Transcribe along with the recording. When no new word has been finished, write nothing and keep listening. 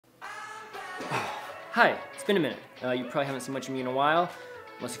Hi, it's been a minute. You probably haven't seen much of me in a while.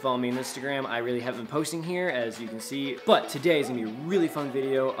 Unless you follow me on Instagram, I really haven't been posting here, as you can see. But today is gonna be a really fun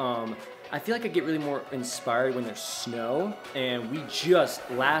video. I feel like I get really more inspired when there's snow, and we just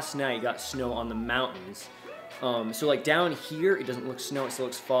last night got snow on the mountains. So like down here, it doesn't look snow, it still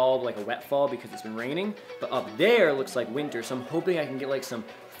looks fall, like a wet fall because it's been raining. But up there, it looks like winter. So I'm hoping I can get like some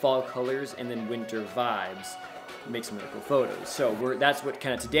fall colors and then winter vibes. Make some really cool photos. So that's what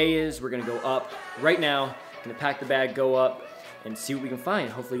kind of today is. We're gonna go up right now, gonna pack the bag, go up, and see what we can find.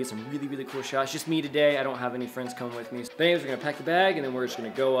 Hopefully get some really, really cool shots. Just me today, I don't have any friends coming with me. But anyways, we're gonna pack the bag and then we're just gonna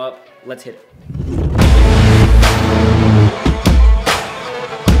go up. Let's hit it.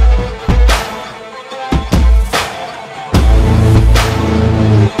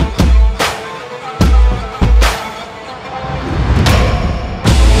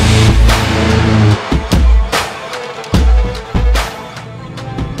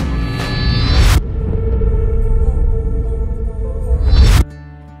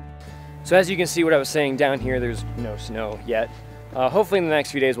 So as you can see, what I was saying, down here there's no snow yet. Hopefully in the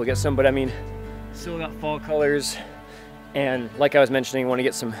next few days we'll get some, but I mean, still got fall colors. And like I was mentioning, I want to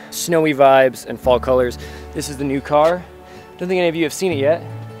get some snowy vibes and fall colors. This is the new car. Don't think any of you have seen it yet.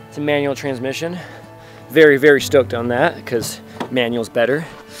 It's a manual transmission. Very, very stoked on that because manual's better.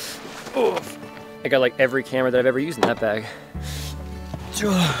 Oh, I got like every camera that I've ever used in that bag.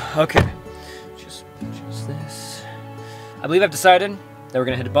 Okay, just this. I believe I've decided that we're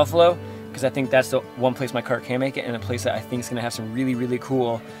gonna head to Buffalo, because I think that's the one place my car can make it, and a place that I think is gonna have some really, really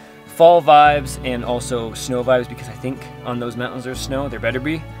cool fall vibes and also snow vibes, because I think on those mountains there's snow, there better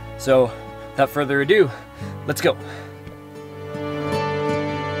be. So without further ado, let's go.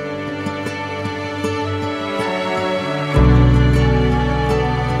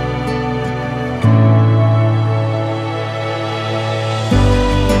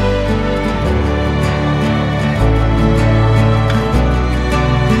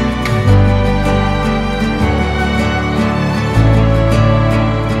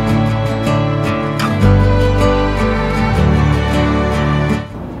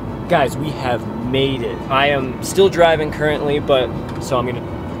 Guys, we have made it. I am still driving currently, but so I'm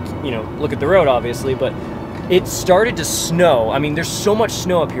gonna, look at the road obviously, but it started to snow. I mean, there's so much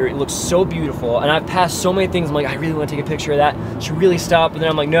snow up here. It looks so beautiful, and I've passed so many things. I'm like, I really want to take a picture of that. Should really stop, but then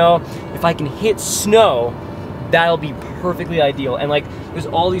I'm like, no, if I can hit snow, that'll be perfectly ideal. And like, there's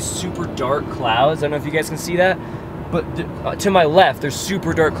all these super dark clouds. I don't know if you guys can see that, but to my left, there's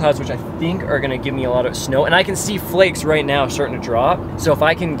super dark clouds, which I think are gonna give me a lot of snow. And I can see flakes right now starting to drop. So if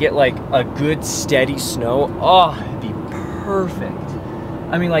I can get like a good steady snow, oh, it'd be perfect.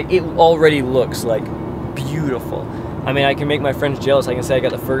 I mean, like, it already looks like beautiful. I mean, I can make my friends jealous. I can say I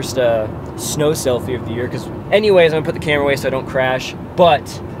got the first snow selfie of the year, because anyways, I'm gonna put the camera away so I don't crash.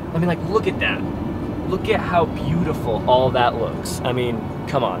 But, I mean, like, look at that. Look at how beautiful all that looks. I mean,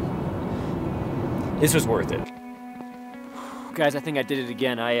 come on. This was worth it. Guys, I think I did it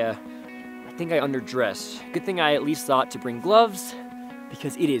again. I think I underdressed. Good thing I at least thought to bring gloves,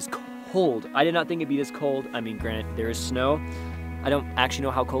 because it is cold. I did not think it'd be this cold. I mean, granted, there is snow. I don't actually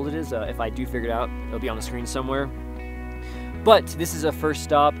know how cold it is. If I do figure it out, it'll be on the screen somewhere. But this is a first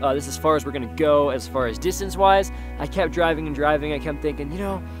stop. This is as far as we're gonna go as far as distance-wise. I kept driving and driving. I kept thinking,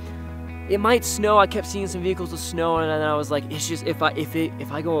 it might snow. I kept seeing some vehicles with snow, and then I was like, it's just if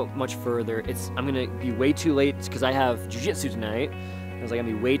I go much further, I'm gonna be way too late, because I have jiu-jitsu tonight. I was like, I'm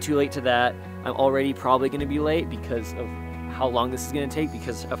gonna be way too late to that. I'm already probably gonna be late because of how long this is gonna take,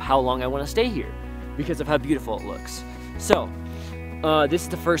 because of how long I want to stay here, because of how beautiful it looks. So this is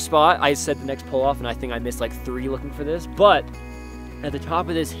the first spot. I said the next pull off, and I think I missed like 3 looking for this. But at the top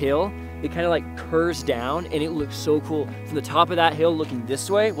of this hill, it kind of like curves down, and it looks so cool. From the top of that hill looking this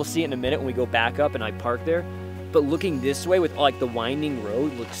way, we'll see it in a minute when we go back up and I park there, but looking this way with like the winding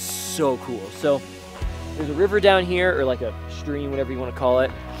road looks so cool. So there's a river down here, or like a stream, whatever you want to call it,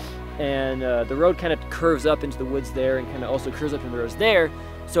 and the road kind of curves up into the woods there, and kind of also curves up into the roads there.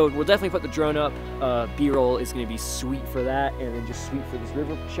 So we'll definitely put the drone up. B-roll is going to be sweet for that, and then just sweet for these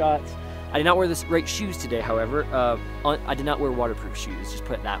river shots. I did not wear the right shoes today, however. I did not wear waterproof shoes, just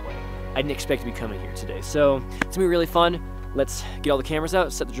put it that way. I didn't expect to be coming here today. So it's gonna be really fun. Let's get all the cameras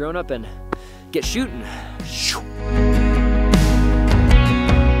out, set the drone up, and get shooting.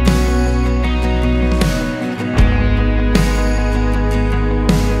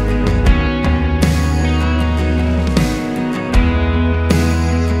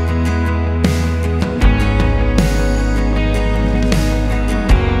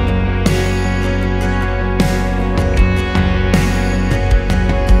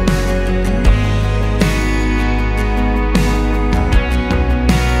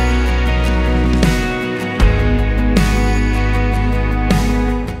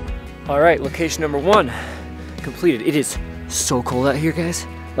 right, location number 1 completed. It is so cold out here, guys.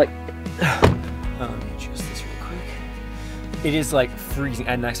 Like, let me adjust this real quick. It is like freezing.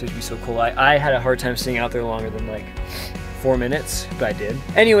 I didn't expect it to be so cold. I had a hard time staying out there longer than like 4 minutes, but I did.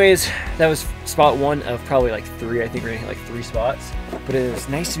 Anyways, that was spot 1 of probably like 3. I think we're gonna hit like 3 spots. But it was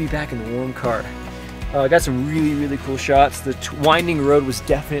nice to be back in the warm car. I got some really cool shots. The winding road was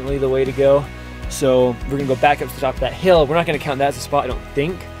definitely the way to go. So we're gonna go back up to the top of that hill. We're not gonna count that as a spot, I don't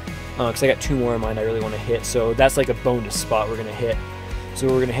think, because I got 2 more in mind I really want to hit. So that's like a bonus spot we're gonna hit. So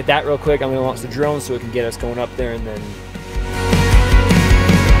we're gonna hit that real quick. I'm gonna launch the drone so it can get us going up there, and then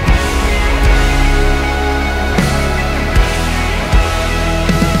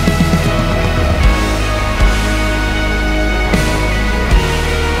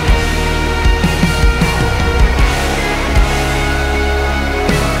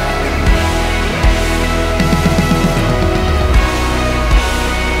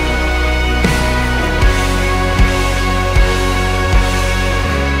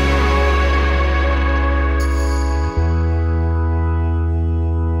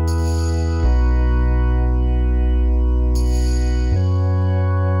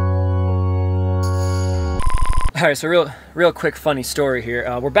all right, so real quick funny story here.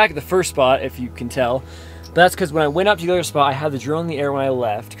 We're back at the first spot, if you can tell. But that's because when I went up to the other spot, I had the drone in the air when I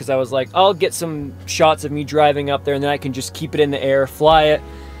left, because I was like, I'll get some shots of me driving up there, and then I can just keep it in the air, fly it,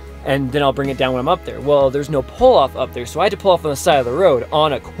 and then I'll bring it down when I'm up there. Well, there's no pull-off up there, so I had to pull off on the side of the road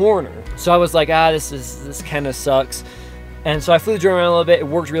on a corner. So I was like, this kind of sucks. And so I flew the drone around a little bit. It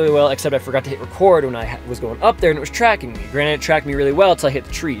worked really well, except I forgot to hit record when I was going up there, and it was tracking me. Granted, it tracked me really well until I hit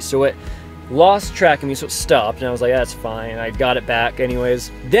the trees. So it lost track of me, so it stopped, and I was like, that's fine. I got it back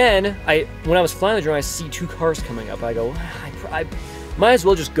anyways. Then when I was flying the drone, I see 2 cars coming up. I go, I might as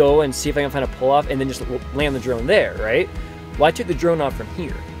well just go and see if I can find a pull-off and then just land the drone there, right? Well, I took the drone off from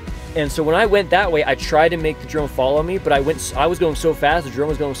here. And so when I went that way, I tried to make the drone follow me, but I was going so fast, the drone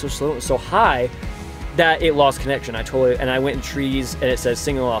was going so slow, it was so high that it lost connection. And I went in trees, and it says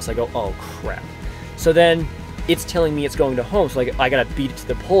signal loss. I go, oh crap. So then it's telling me it's going to home, so like I gotta beat it to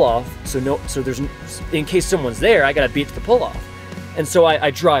the pull-off. So there's, in case someone's there, I gotta beat it to the pull-off. And so I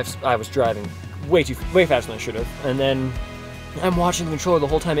was driving way faster than I should have. And then I'm watching the controller the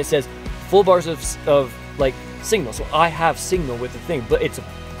whole time. It says full bars of like signal. So I have signal with the thing, but it's a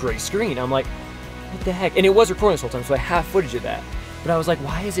gray screen. I'm like, what the heck? And it was recording this whole time, so I have footage of that. But I was like,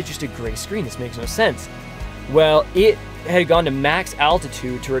 why is it just a gray screen? This makes no sense. Well, it had gone to max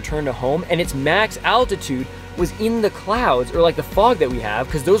altitude to return to home, and its max altitude was in the clouds, or like the fog that we have,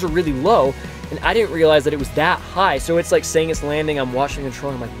 because those are really low, and I didn't realize that it was that high. So it's like saying it's landing, I'm watching the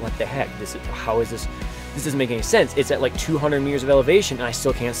control, I'm like, what the heck? How is this? This doesn't make any sense. It's at like 200 meters of elevation, and I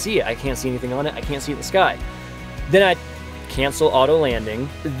still can't see it. I can't see anything on it. I can't see it in the sky. Then I cancel auto landing.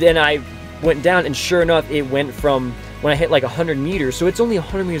 Then I went down, and sure enough, it went from when I hit like 100 meters, so it's only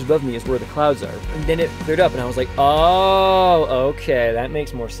 100 meters above me is where the clouds are. And then it cleared up, and I was like, oh, okay, that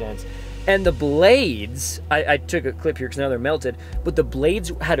makes more sense. And the blades, I took a clip here because now they're melted, but the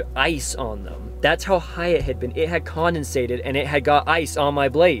blades had ice on them. That's how high it had been. It had condensated, and it had got ice on my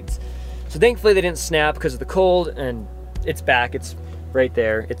blades. So thankfully they didn't snap because of the cold, and it's back, it's right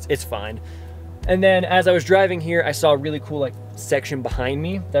there, it's fine. And then as I was driving here, I saw a really cool like section behind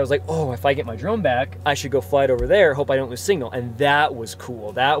me that was like, oh, if I get my drone back, I should go fly it over there, hope I don't lose signal. And that was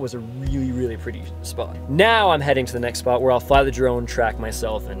cool. That was a really pretty spot. Now I'm heading to the next spot where I'll fly the drone, track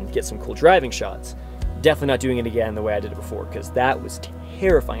myself, and get some cool driving shots. Definitely not doing it again the way I did it before, because that was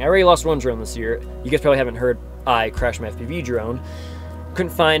terrifying. I already lost 1 drone this year. You guys probably haven't heard I crashed my FPV drone.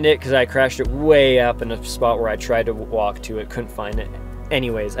 Couldn't find it because I crashed it way up in a spot where I tried to walk to it, couldn't find it.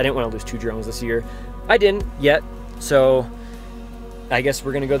 Anyways, I didn't want to lose 2 drones this year. I didn't yet, so I guess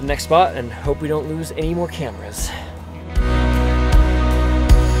we're gonna go to the next spot and hope we don't lose any more cameras.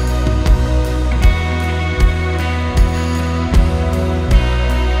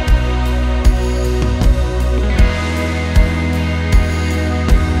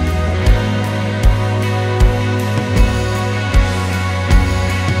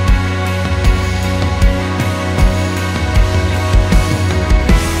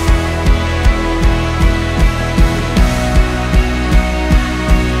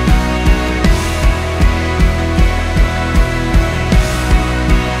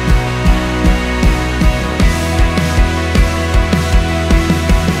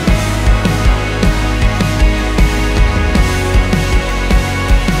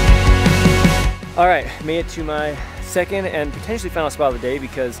 All right, made it to my second and potentially final spot of the day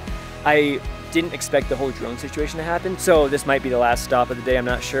because I didn't expect the whole drone situation to happen. So this might be the last stop of the day, I'm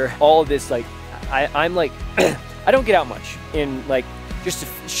not sure. All of this, like, I'm like, I don't get out much in like just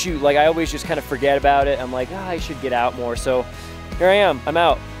to shoot. Like I always just kind of forget about it. I'm like, oh, I should get out more. So here I am, I'm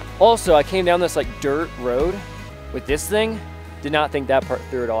out. Also, I came down this like dirt road with this thing. Did not think that part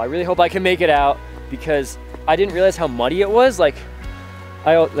through at all. I really hope I can make it out because I didn't realize how muddy it was. Like,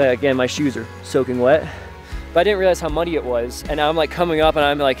 again, my shoes are soaking wet, but I didn't realize how muddy it was. And now I'm like coming up and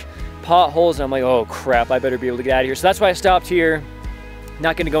I'm like potholes and I'm like, oh crap, I better be able to get out of here. So that's why I stopped here.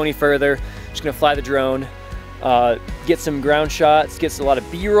 Not gonna go any further. Just gonna fly the drone, get some ground shots, get a lot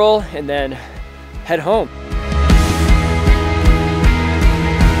of B-roll, and then head home.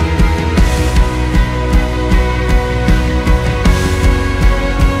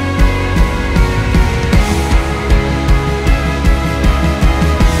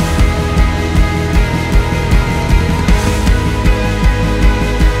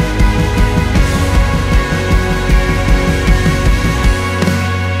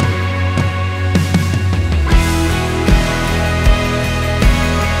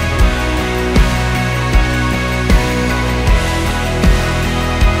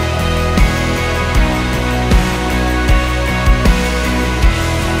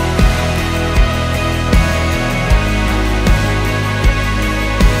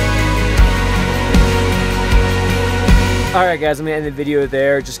 Alright guys, I'm gonna end the video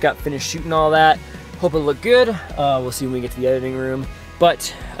there. Just got finished shooting all that. Hope it looked good. We'll see when we get to the editing room.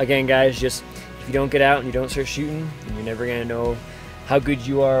 But again guys, just if you don't get out and you don't start shooting, then you're never gonna know how good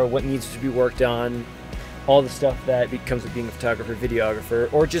you are, what needs to be worked on, all the stuff that comes with being a photographer,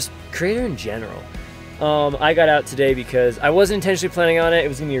 videographer, or just creator in general. I got out today because I wasn't intentionally planning on it. It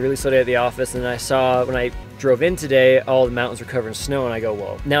was gonna be a really slow day at the office, and I saw when I drove in today, all the mountains were covered in snow, and I go,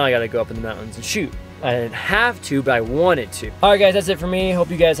 well, now I gotta go up in the mountains and shoot. I didn't have to, but I wanted to. All right, guys, that's it for me.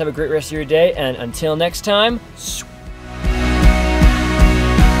 Hope you guys have a great rest of your day, and until next time, sweet.